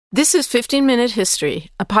This is 15-Minute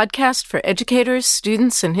History, a podcast for educators,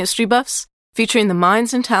 students, and history buffs, featuring the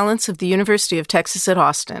minds and talents of the University of Texas at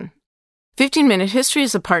Austin. 15-Minute History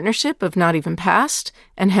is a partnership of Not Even Past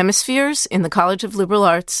and Hemispheres in the College of Liberal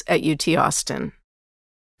Arts at UT Austin.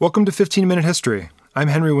 Welcome to 15-Minute History. I'm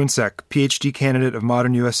Henry Winsek, PhD candidate of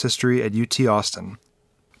Modern U.S. History at UT Austin.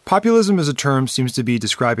 Populism as a term seems to be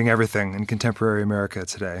describing everything in contemporary America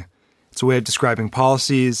today. It's a way of describing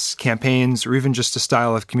policies, campaigns, or even just a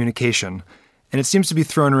style of communication, and it seems to be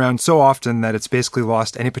thrown around so often that it's basically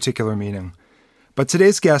lost any particular meaning. But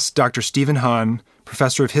today's guest, Dr. Stephen Hahn,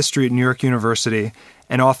 professor of history at New York University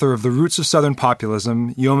and author of The Roots of Southern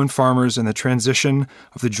Populism, Yeoman Farmers and the Transition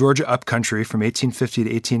of the Georgia Upcountry from 1850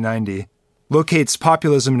 to 1890, locates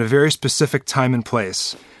populism in a very specific time and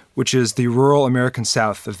place, which is the rural American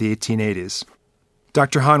South of the 1880s.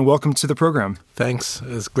 Dr. Hahn, welcome to the program. Thanks.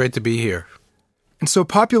 It's great to be here. And so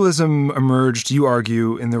populism emerged, you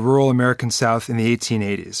argue, in the rural American South in the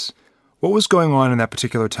 1880s. What was going on in that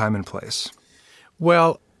particular time and place?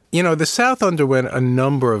 Well, the South underwent a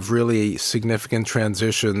number of really significant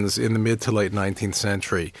transitions in the mid to late 19th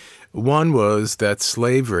century. One was that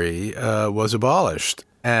slavery was abolished,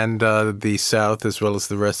 and the South, as well as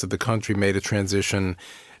the rest of the country, made a transition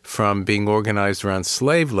from being organized around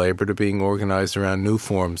slave labor to being organized around new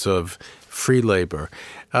forms of free labor.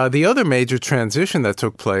 The other major transition that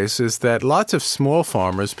took place is that lots of small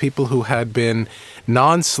farmers, people who had been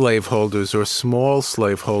non-slaveholders or small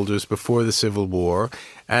slaveholders before the Civil War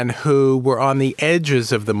and who were on the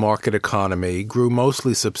edges of the market economy, grew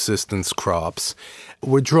mostly subsistence crops,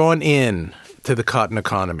 were drawn in to the cotton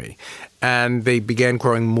economy, and they began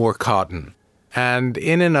growing more cotton. And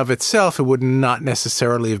in and of itself, it would not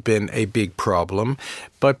necessarily have been a big problem.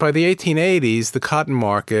 But by the 1880s, the cotton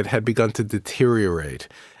market had begun to deteriorate.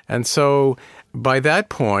 And so by that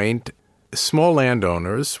point, small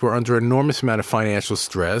landowners were under an enormous amount of financial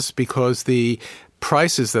stress because the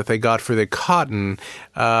prices that they got for their cotton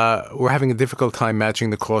were having a difficult time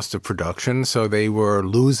matching the cost of production, so they were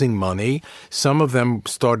losing money. Some of them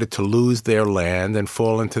started to lose their land and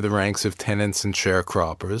fall into the ranks of tenants and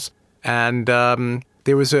sharecroppers. And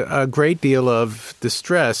there was a great deal of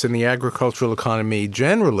distress in the agricultural economy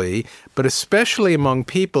generally, but especially among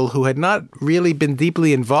people who had not really been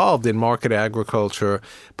deeply involved in market agriculture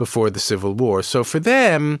before the Civil War. So for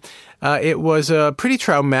them, it was a pretty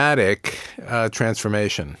traumatic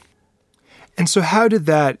transformation. And so how did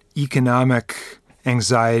that economic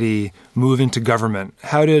anxiety move into government?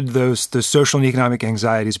 How did those social and economic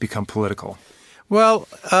anxieties become political? Well,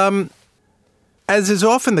 as is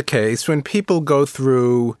often the case, when people go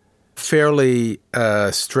through fairly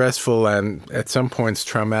stressful and at some points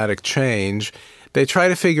traumatic change, they try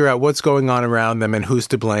to figure out what's going on around them and who's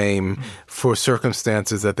to blame for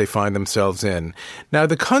circumstances that they find themselves in. Now,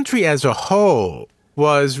 the country as a whole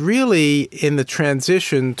was really in the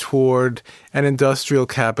transition toward an industrial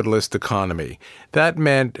capitalist economy. That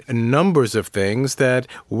meant numbers of things, that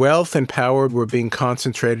wealth and power were being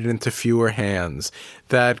concentrated into fewer hands,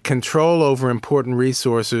 that control over important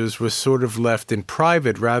resources was sort of left in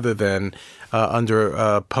private rather than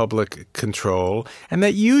under public control, and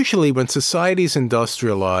that usually when societies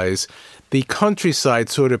industrialize, the countryside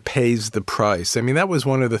sort of pays the price. I mean, that was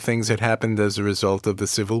one of the things that happened as a result of the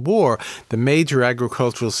Civil War. The major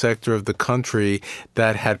agricultural sector of the country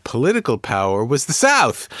that had political power was the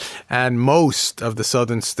South. And most of the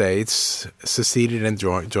southern states seceded and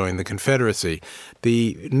joined the Confederacy.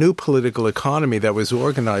 The new political economy that was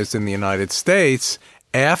organized in the United States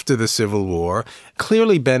after the Civil War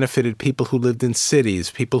clearly benefited people who lived in cities,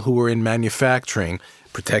 people who were in manufacturing,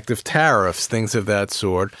 protective tariffs, things of that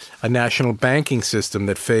sort, a national banking system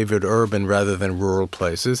that favored urban rather than rural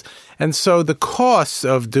places. And so the costs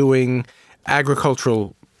of doing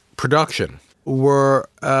agricultural production were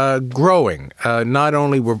growing. Not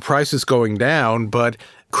only were prices going down, but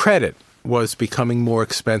credit was becoming more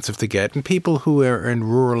expensive to get. And people who are in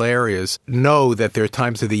rural areas know that there are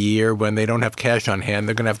times of the year when they don't have cash on hand,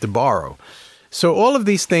 they're going to have to borrow. So all of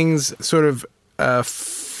these things sort of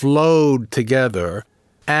flowed together.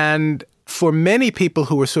 And for many people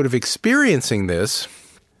who were sort of experiencing this,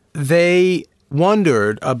 they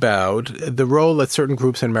wondered about the role that certain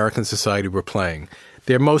groups in American society were playing.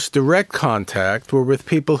 Their most direct contact were with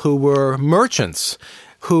people who were merchants,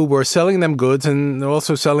 who were selling them goods and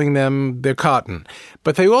also selling them their cotton.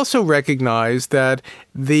 But they also recognized that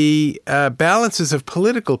the balances of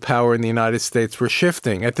political power in the United States were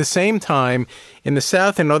shifting. At the same time, in the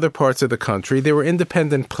South and other parts of the country, there were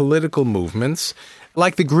independent political movements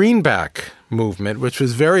like the greenback movement, which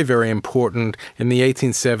was very, very important in the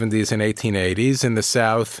 1870s and 1880s in the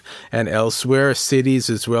South and elsewhere, cities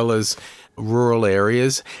as well as rural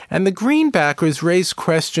areas. And the greenbackers raised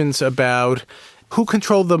questions about who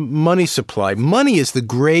controlled the money supply. Money is the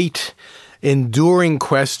great enduring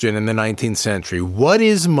question in the 19th century. What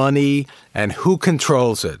is money and who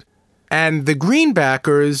controls it? And the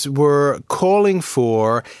greenbackers were calling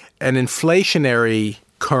for an inflationary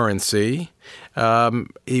currency.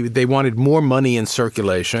 They wanted more money in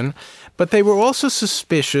circulation, but they were also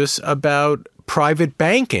suspicious about private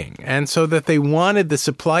banking, and so that they wanted the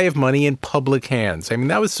supply of money in public hands. I mean,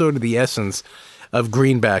 that was sort of the essence of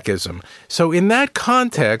greenbackism. So in that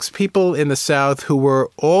context, people in the South who were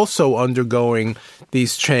also undergoing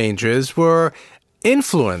these changes were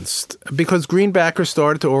influenced because greenbackers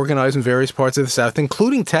started to organize in various parts of the South,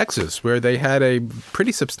 including Texas, where they had a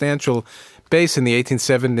pretty substantial base in the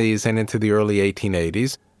 1870s and into the early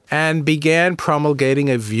 1880s, and began promulgating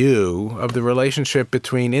a view of the relationship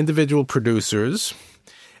between individual producers,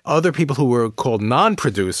 other people who were called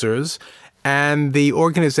non-producers, and the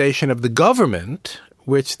organization of the government,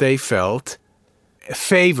 which they felt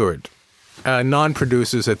favored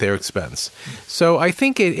non-producers at their expense. So I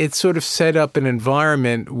think it sort of set up an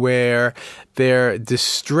environment where their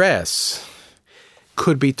distress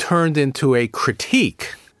could be turned into a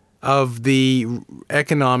critique of the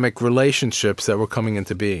economic relationships that were coming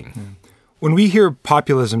into being. When we hear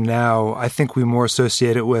populism now, I think we more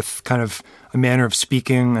associate it with kind of a manner of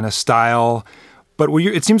speaking and a style. But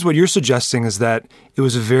it seems what you're suggesting is that it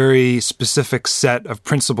was a very specific set of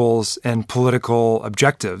principles and political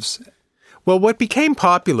objectives. Well, what became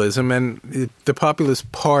populism, and the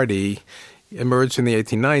Populist Party emerged in the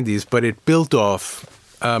 1890s, but it built off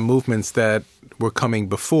movements that were coming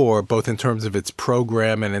before, both in terms of its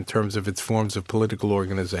program and in terms of its forms of political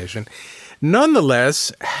organization,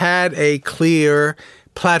 nonetheless had a clear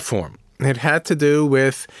platform. It had to do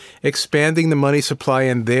with expanding the money supply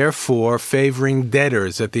and therefore favoring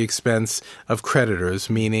debtors at the expense of creditors,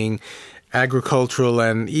 meaning agricultural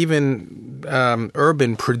and even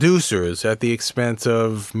urban producers at the expense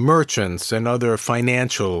of merchants and other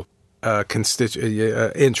financial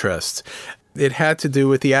interests. It had to do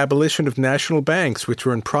with the abolition of national banks, which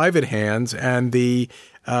were in private hands, and the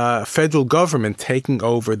federal government taking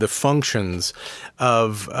over the functions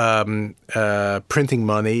of printing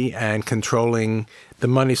money and controlling the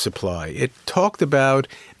money supply. It talked about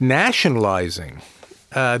nationalizing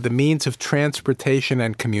the means of transportation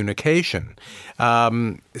and communication.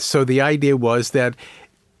 So the idea was that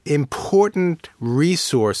important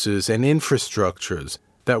resources and infrastructures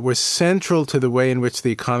that were central to the way in which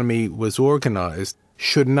the economy was organized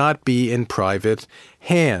should not be in private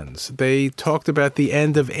hands. They talked about the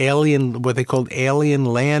end of what they called alien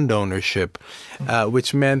land ownership,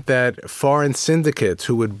 which meant that foreign syndicates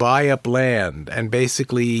who would buy up land and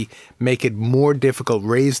basically make it more difficult,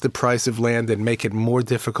 raise the price of land and make it more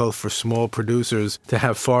difficult for small producers to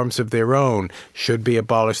have farms of their own should be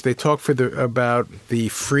abolished. They talked about the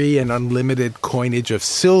free and unlimited coinage of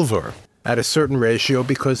silver at a certain ratio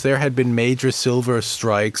because there had been major silver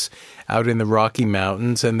strikes out in the Rocky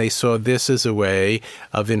Mountains, and they saw this as a way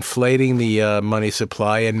of inflating the money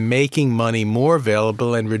supply and making money more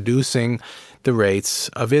available and reducing the rates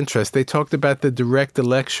of interest. They talked about the direct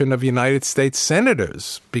election of United States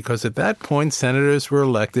senators because at that point, senators were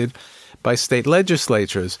elected by state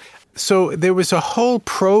legislatures. So there was a whole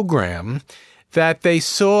program that they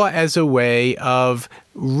saw as a way of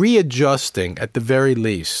readjusting, at the very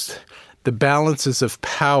least, the balances of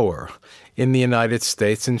power in the United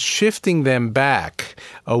States and shifting them back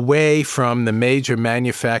away from the major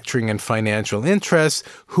manufacturing and financial interests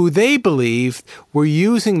who they believed were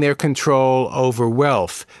using their control over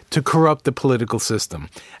wealth to corrupt the political system.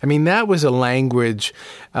 I mean, that was a language,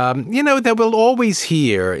 that we'll always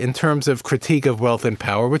hear in terms of critique of wealth and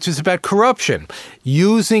power, which is about corruption,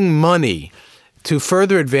 using money to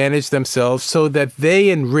further advantage themselves so that they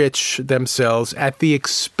enrich themselves at the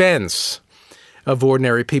expense of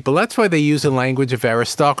ordinary people. That's why they use the language of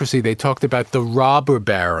aristocracy. They talked about the robber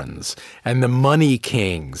barons and the money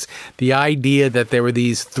kings, the idea that there were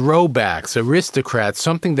these throwbacks, aristocrats,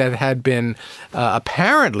 something that had been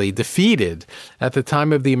apparently defeated at the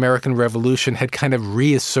time of the American Revolution had kind of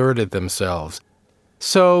reasserted themselves.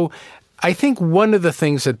 So I think one of the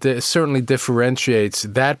things that certainly differentiates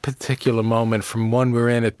that particular moment from one we're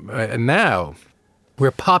in now,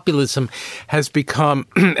 where populism has become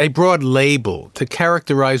a broad label to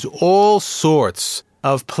characterize all sorts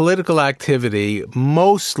of political activity,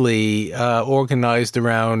 mostly organized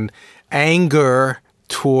around anger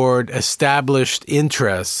toward established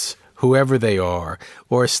interests whoever they are,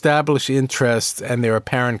 or established interests and their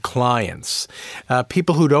apparent clients.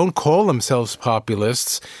 People who don't call themselves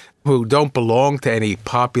populists, who don't belong to any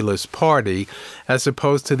populist party, as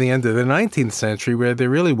opposed to the end of the 19th century where there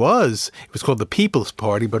really was, it was called the People's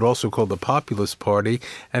Party, but also called the Populist Party,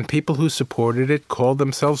 and people who supported it called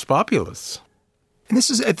themselves populists. And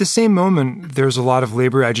this is at the same moment, there's a lot of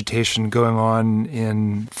labor agitation going on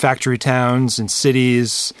in factory towns and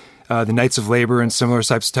cities, the Knights of Labor and similar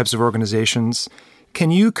types of organizations.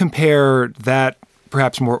 Can you compare that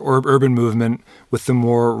perhaps more urban movement with the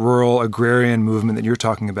more rural agrarian movement that you're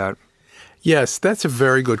talking about? Yes, that's a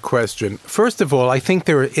very good question. First of all, I think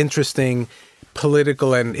there are interesting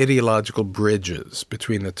political and ideological bridges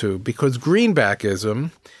between the two, because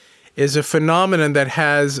greenbackism is a phenomenon that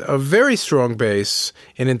has a very strong base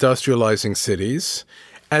in industrializing cities,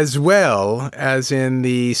 as well as in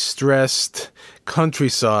the stressed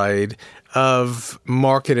countryside of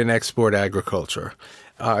market and export agriculture.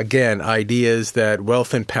 Again, ideas that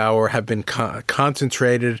wealth and power have been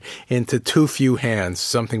concentrated into too few hands,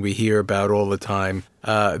 something we hear about all the time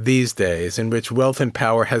these days, in which wealth and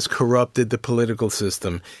power has corrupted the political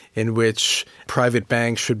system, in which private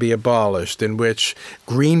banks should be abolished, in which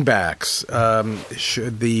greenbacks,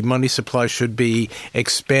 the money supply should be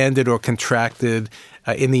expanded or contracted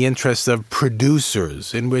in the interest of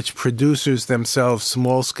producers, in which producers themselves,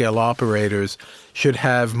 small-scale operators, should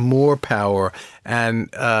have more power and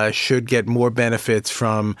should get more benefits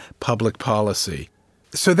from public policy.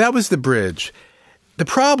 So that was the bridge. The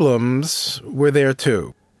problems were there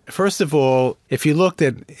too. First of all, if you looked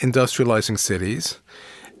at industrializing cities,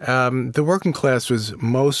 the working class was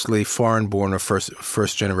mostly foreign-born or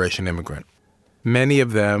first-generation immigrant. Many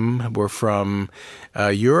of them were from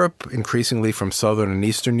Europe, increasingly from Southern and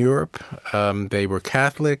Eastern Europe. They were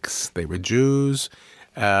Catholics, they were Jews,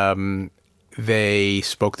 they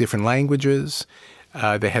spoke different languages,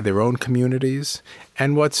 they had their own communities.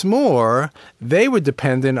 And what's more, they were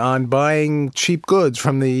dependent on buying cheap goods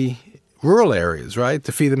from the rural areas, right,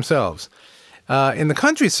 to feed themselves. In the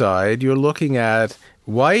countryside, you're looking at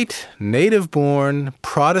white, native-born,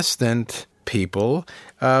 Protestant people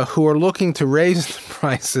who are looking to raise the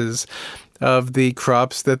prices of the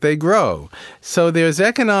crops that they grow. So there's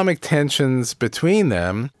economic tensions between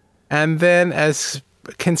them. And then as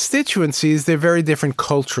constituencies, they're very different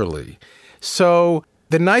culturally. So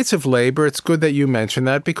the Knights of Labor, it's good that you mentioned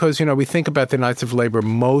that because, we think about the Knights of Labor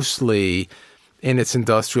mostly in its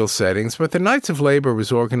industrial settings, but the Knights of Labor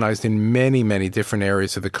was organized in many, many different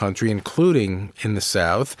areas of the country, including in the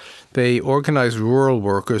South. They organized rural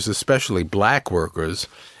workers, especially black workers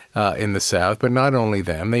in the South, but not only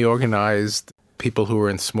them. They organized people who were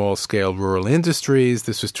in small-scale rural industries.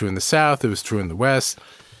 This was true in the South. It was true in the West.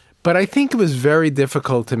 But I think it was very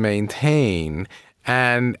difficult to maintain,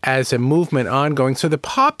 and as a movement ongoing. So the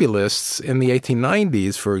populists in the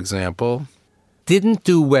 1890s, for example, didn't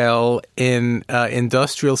do well in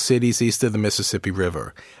industrial cities east of the Mississippi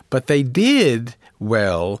River, but they did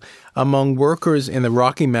well among workers in the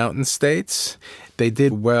Rocky Mountain states. They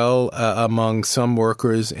did well among some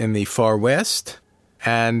workers in the far west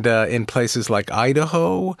and in places like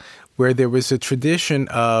Idaho, where there was a tradition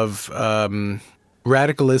of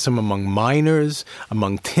radicalism among miners,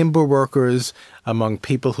 among timber workers, among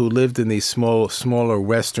people who lived in these smaller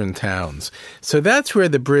western towns. So that's where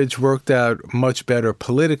the bridge worked out much better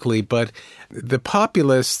politically. But the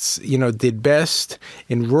populists, did best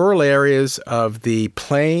in rural areas of the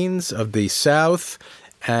plains, of the South,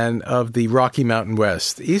 and of the Rocky Mountain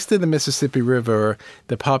West. East of the Mississippi River,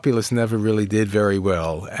 the populists never really did very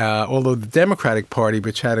well, although the Democratic Party,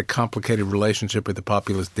 which had a complicated relationship with the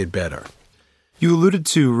populists, did better. You alluded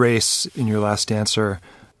to race in your last answer.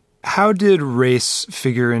 How did race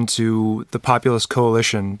figure into the populist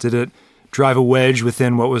coalition? Did it drive a wedge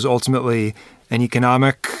within what was ultimately an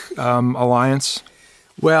economic alliance?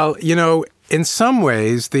 Well, in some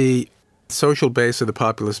ways, the social base of the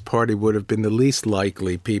Populist Party would have been the least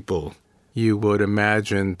likely people you would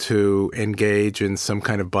imagine to engage in some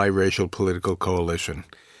kind of biracial political coalition.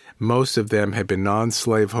 Most of them had been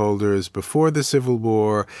non-slaveholders before the Civil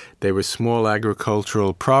War. They were small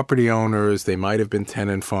agricultural property owners. They might have been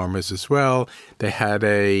tenant farmers as well. They had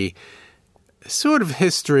a sort of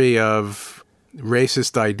history of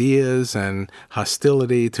racist ideas and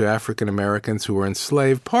hostility to African Americans who were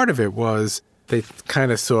enslaved. Part of it was they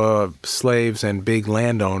kind of saw slaves and big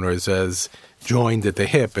landowners as joined at the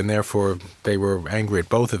hip, and therefore they were angry at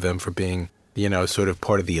both of them for being, sort of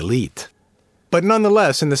part of the elite. But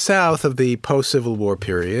nonetheless, in the South of the post-Civil War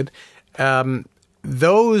period,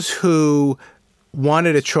 those who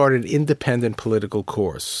wanted to chart an independent political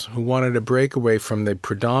course, who wanted to break away from the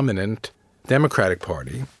predominant Democratic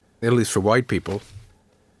Party, at least for white people,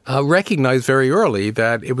 recognized very early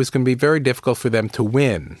that it was going to be very difficult for them to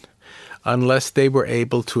win unless they were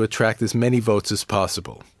able to attract as many votes as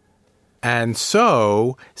possible. And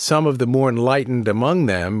so some of the more enlightened among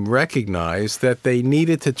them recognized that they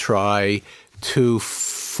needed to try to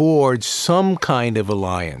forge some kind of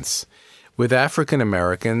alliance with African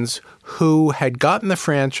Americans who had gotten the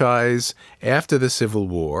franchise after the Civil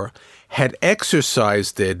War, had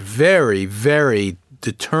exercised it very, very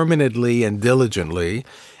determinedly and diligently,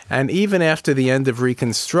 and even after the end of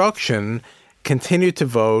Reconstruction, continued to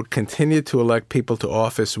vote, continued to elect people to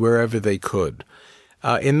office wherever they could.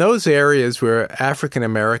 In those areas where African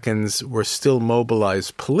Americans were still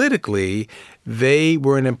mobilized politically, they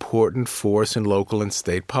were an important force in local and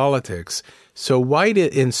state politics. So white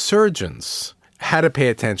insurgents had to pay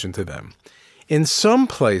attention to them. In some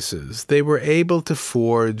places, they were able to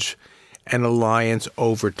forge an alliance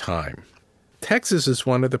over time. Texas is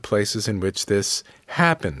one of the places in which this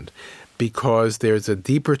happened because there's a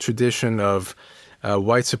deeper tradition of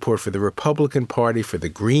white support for the Republican Party, for the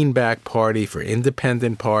Greenback Party, for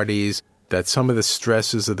independent parties, that some of the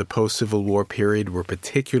stresses of the post-Civil War period were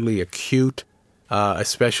particularly acute,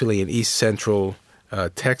 especially in East Central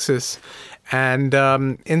Texas. And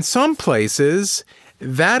in some places,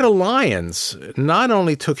 that alliance not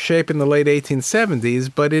only took shape in the late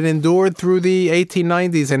 1870s, but it endured through the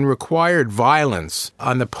 1890s and required violence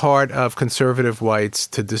on the part of conservative whites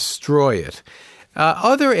to destroy it.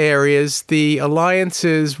 Other areas, the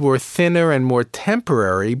alliances were thinner and more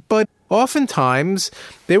temporary, but oftentimes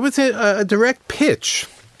there was a direct pitch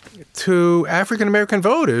to African-American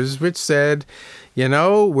voters which said, you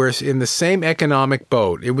know, we're in the same economic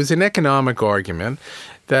boat. It was an economic argument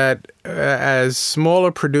that as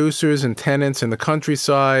smaller producers and tenants in the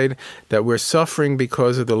countryside, that we're suffering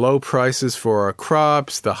because of the low prices for our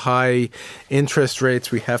crops, the high interest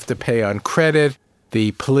rates we have to pay on credit,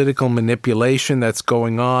 the political manipulation that's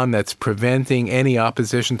going on that's preventing any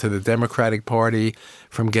opposition to the Democratic Party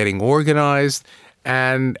from getting organized.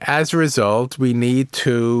 And as a result, we need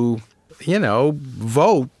to,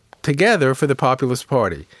 vote together for the Populist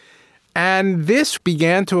Party. And this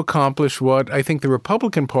began to accomplish what I think the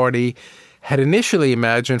Republican Party had initially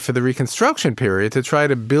imagined for the Reconstruction period, to try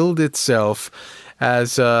to build itself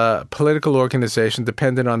as a political organization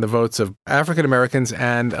dependent on the votes of African Americans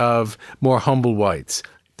and of more humble whites.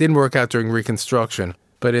 Didn't work out during Reconstruction,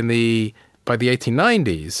 but by the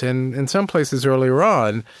 1890s and in some places earlier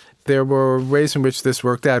on, there were ways in which this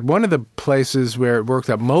worked out. One of the places where it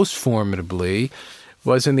worked out most formidably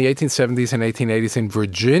was in the 1870s and 1880s in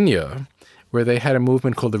Virginia, where they had a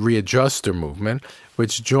movement called the Readjuster Movement,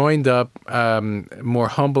 which joined up more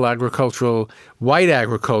humble white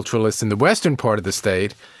agriculturalists in the western part of the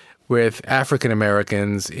state with African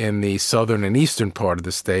Americans in the southern and eastern part of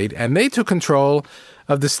the state. And they took control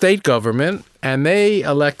of the state government, and they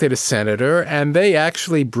elected a senator, and they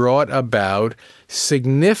actually brought about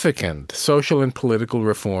significant social and political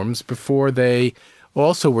reforms before they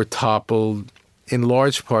also were toppled in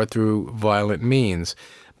large part through violent means.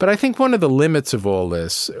 But I think one of the limits of all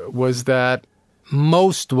this was that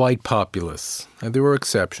most white populists, and there were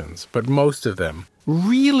exceptions, but most of them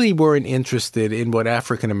really weren't interested in what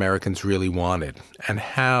African Americans really wanted and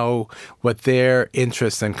what their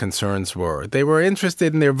interests and concerns were. They were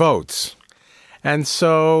interested in their votes. And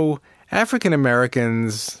so African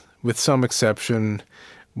Americans, with some exception,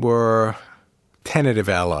 were tentative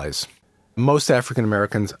allies. Most African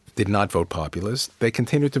Americans did not vote populist. They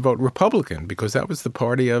continued to vote Republican because that was the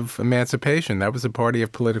party of emancipation. That was the party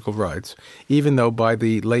of political rights, even though by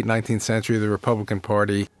the late 19th century, the Republican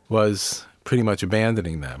Party was pretty much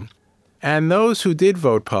abandoning them. And those who did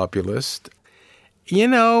vote populist,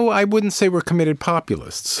 I wouldn't say were committed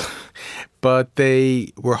populists, but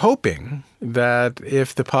they were hoping that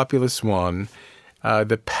if the populists won,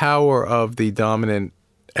 the power of the dominant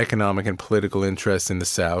economic and political interests in the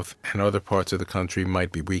South and other parts of the country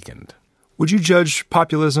might be weakened. Would you judge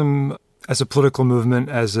populism as a political movement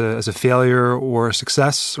as a failure or a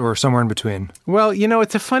success or somewhere in between? Well,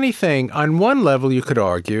 it's a funny thing. On one level, you could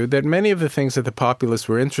argue that many of the things that the populists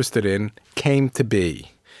were interested in came to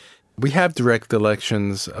be. We have direct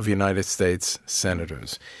elections of United States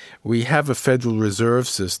senators. We have a Federal Reserve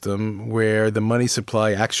System where the money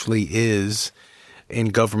supply actually is in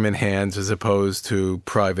government hands as opposed to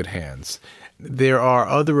private hands. There are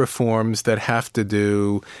other reforms that have to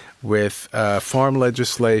do with farm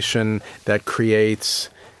legislation that creates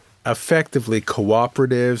effectively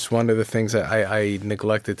cooperatives. One of the things I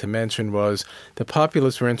neglected to mention was the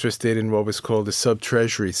populists were interested in what was called a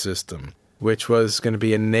sub-treasury system, which was going to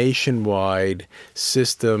be a nationwide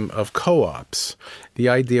system of co-ops. The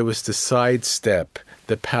idea was to sidestep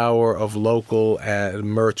the power of local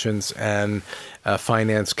merchants and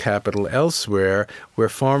finance capital elsewhere, where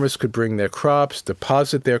farmers could bring their crops,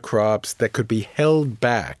 deposit their crops that could be held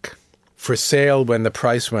back for sale when the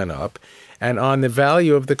price went up, and on the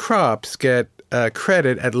value of the crops get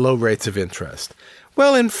credit at low rates of interest.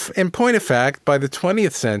 Well, in point of fact, by the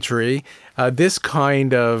 20th century, this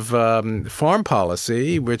kind of farm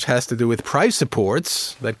policy, which has to do with price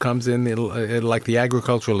supports that comes in, like the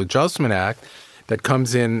Agricultural Adjustment Act, that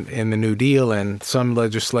comes in the New Deal and some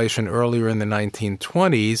legislation earlier in the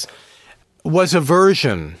 1920s, was a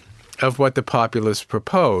version of what the populists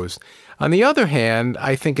proposed. On the other hand,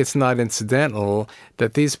 I think it's not incidental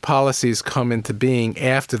that these policies come into being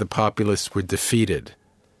after the populists were defeated.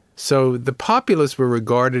 So the populists were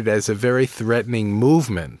regarded as a very threatening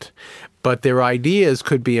movement, but their ideas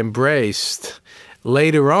could be embraced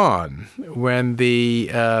later on when the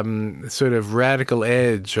sort of radical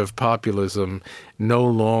edge of populism no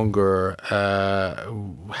longer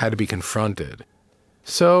had to be confronted.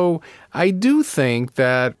 So I do think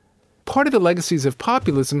that part of the legacies of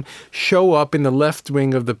populism show up in the left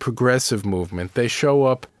wing of the progressive movement. They show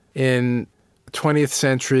up in 20th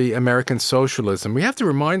century American socialism. We have to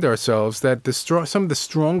remind ourselves that some of the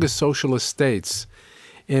strongest socialist states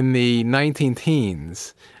in the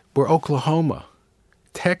 19-teens were Oklahoma,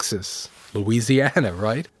 Texas, Louisiana,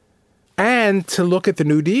 right? And to look at the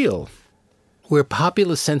New Deal, where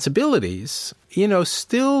populist sensibilities,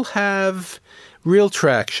 still have real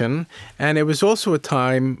traction. And it was also a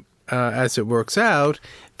time, as it works out,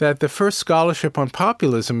 that the first scholarship on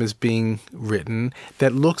populism is being written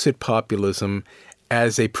that looks at populism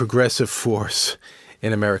as a progressive force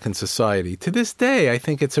in American society. To this day, I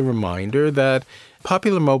think it's a reminder that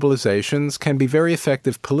popular mobilizations can be very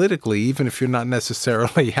effective politically, even if you're not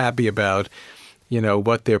necessarily happy about,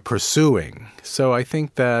 what they're pursuing. So I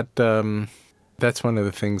think that that's one of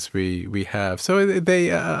the things we have. So they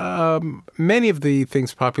many of the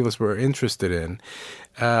things populists were interested in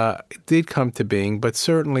did come to being, but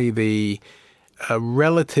certainly the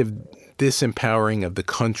relative disempowering of the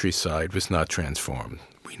countryside was not transformed.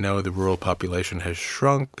 We know the rural population has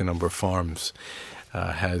shrunk, the number of farms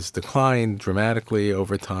has declined dramatically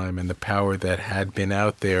over time, and the power that had been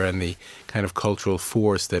out there and the kind of cultural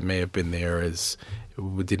force that may have been there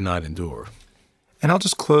did not endure. And I'll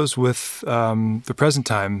just close with the present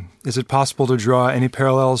time. Is it possible to draw any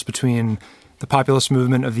parallels between the populist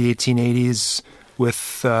movement of the 1880s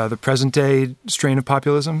with the present-day strain of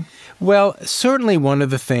populism? Well, certainly one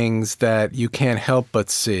of the things that you can't help but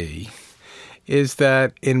see is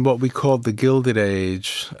that in what we call the Gilded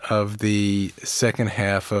Age of the second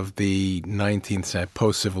half of the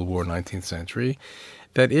post-Civil War 19th century,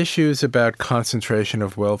 that issues about concentration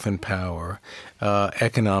of wealth and power,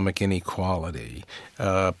 economic inequality,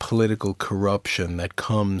 political corruption that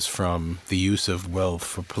comes from the use of wealth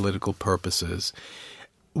for political purposes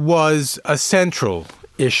was a central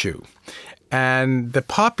issue. And the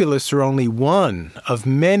populists are only one of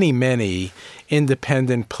many, many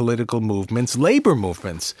independent political movements, labor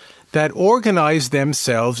movements, that organize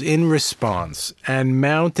themselves in response and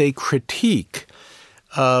mount a critique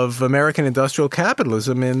of American industrial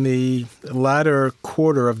capitalism in the latter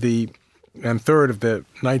quarter of and third of the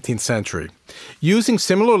 19th century, using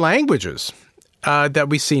similar languages that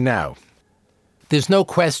we see now. There's no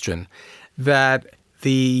question that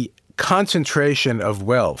the concentration of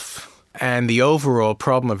wealth and the overall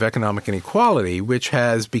problem of economic inequality, which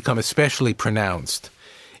has become especially pronounced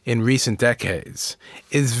in recent decades,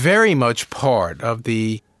 is very much part of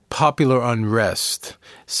the popular unrest,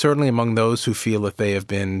 certainly among those who feel that they have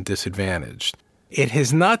been disadvantaged. It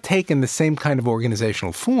has not taken the same kind of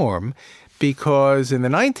organizational form because in the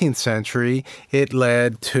 19th century, it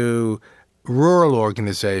led to rural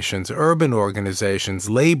organizations, urban organizations,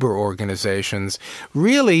 labor organizations,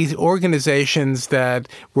 really organizations that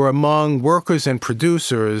were among workers and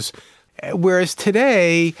producers. Whereas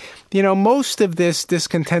today, most of this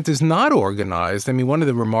discontent is not organized. I mean, one of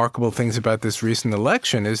the remarkable things about this recent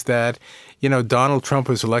election is that, Donald Trump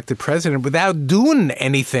was elected president without doing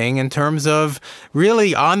anything in terms of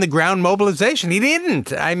really on-the-ground mobilization. He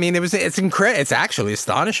didn't. I mean, it's actually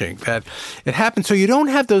astonishing that it happened. So you don't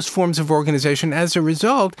have those forms of organization. As a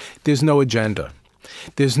result, there's no agenda.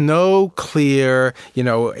 There's no clear,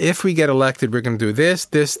 if we get elected, we're going to do this,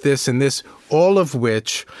 this, this, and this, all of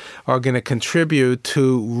which are going to contribute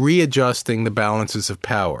to readjusting the balances of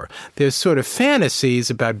power. There's sort of fantasies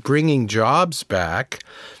about bringing jobs back,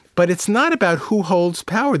 but it's not about who holds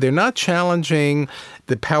power. They're not challenging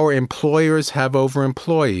the power employers have over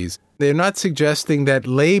employees. They're not suggesting that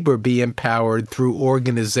labor be empowered through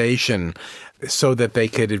organization so that they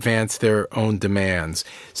could advance their own demands.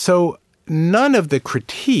 So none of the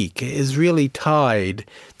critique is really tied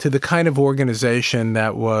to the kind of organization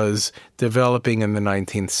that was developing in the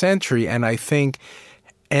 19th century, and I think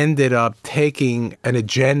ended up taking an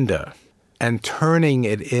agenda and turning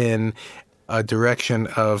it in a direction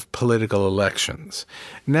of political elections.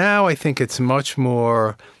 Now I think it's much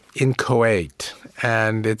more inchoate,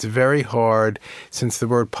 and it's very hard, since the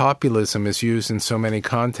word populism is used in so many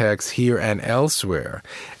contexts here and elsewhere,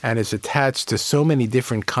 and is attached to so many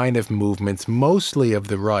different kind of movements, mostly of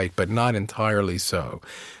the right, but not entirely so,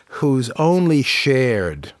 whose only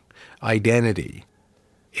shared identity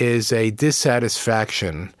is a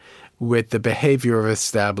dissatisfaction with the behavior of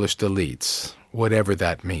established elites, whatever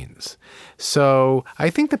that means. So I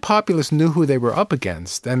think the populists knew who they were up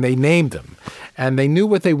against, and they named them, and they knew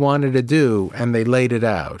what they wanted to do, and they laid it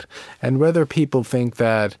out. And whether people think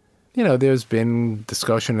that, there's been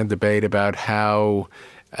discussion and debate about how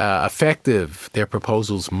effective their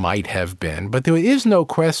proposals might have been, but there is no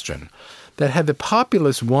question that had the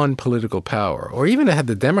populists won political power, or even had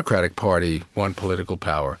the Democratic Party won political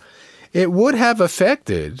power, it would have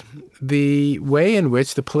affected the way in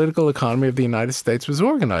which the political economy of the United States was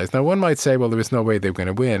organized. Now, one might say, well, there was no way they were going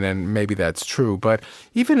to win, and maybe that's true. But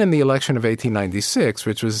even in the election of 1896,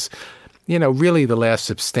 which was, really the last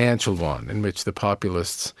substantial one in which the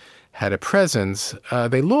populists had a presence,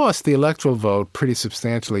 they lost the electoral vote pretty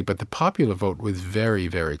substantially, but the popular vote was very,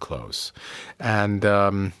 very close. And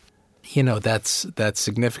that's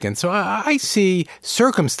significant. So I see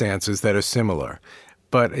circumstances that are similar.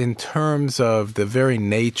 But in terms of the very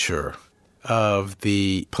nature of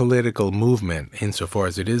the political movement, insofar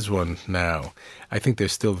as it is one now, I think they're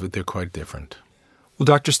quite different. Well,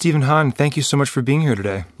 Dr. Stephen Hahn, thank you so much for being here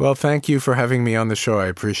today. Well, thank you for having me on the show. I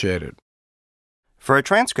appreciate it. For a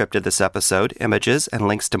transcript of this episode, images, and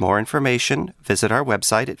links to more information, visit our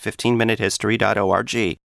website at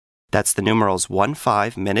 15minutehistory.org. That's the numerals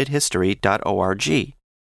 15minutehistory.org.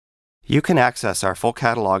 You can access our full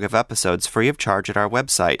catalog of episodes free of charge at our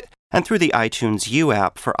website and through the iTunes U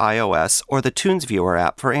app for iOS or the TunesViewer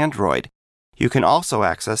app for Android. You can also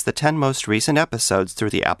access the 10 most recent episodes through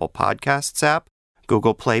the Apple Podcasts app,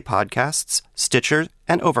 Google Play Podcasts, Stitcher,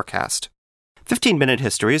 and Overcast. 15-Minute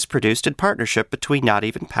History is produced in partnership between Not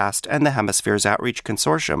Even Past and the Hemispheres Outreach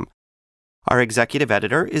Consortium. Our executive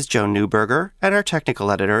editor is Joan Newberger, and our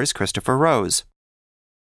technical editor is Christopher Rose.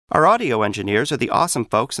 Our audio engineers are the awesome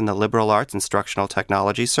folks in the Liberal Arts Instructional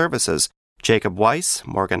Technology Services, Jacob Weiss,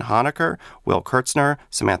 Morgan Honecker, Will Kurtzner,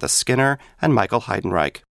 Samantha Skinner, and Michael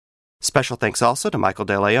Heidenreich. Special thanks also to Michael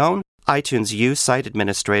De Leon, iTunes U Site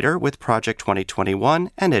Administrator with Project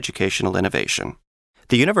 2021 and Educational Innovation.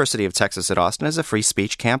 The University of Texas at Austin is a free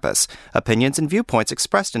speech campus. Opinions and viewpoints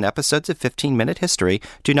expressed in episodes of 15-Minute History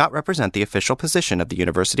do not represent the official position of the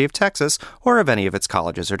University of Texas or of any of its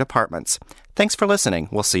colleges or departments. Thanks for listening.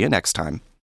 We'll see you next time.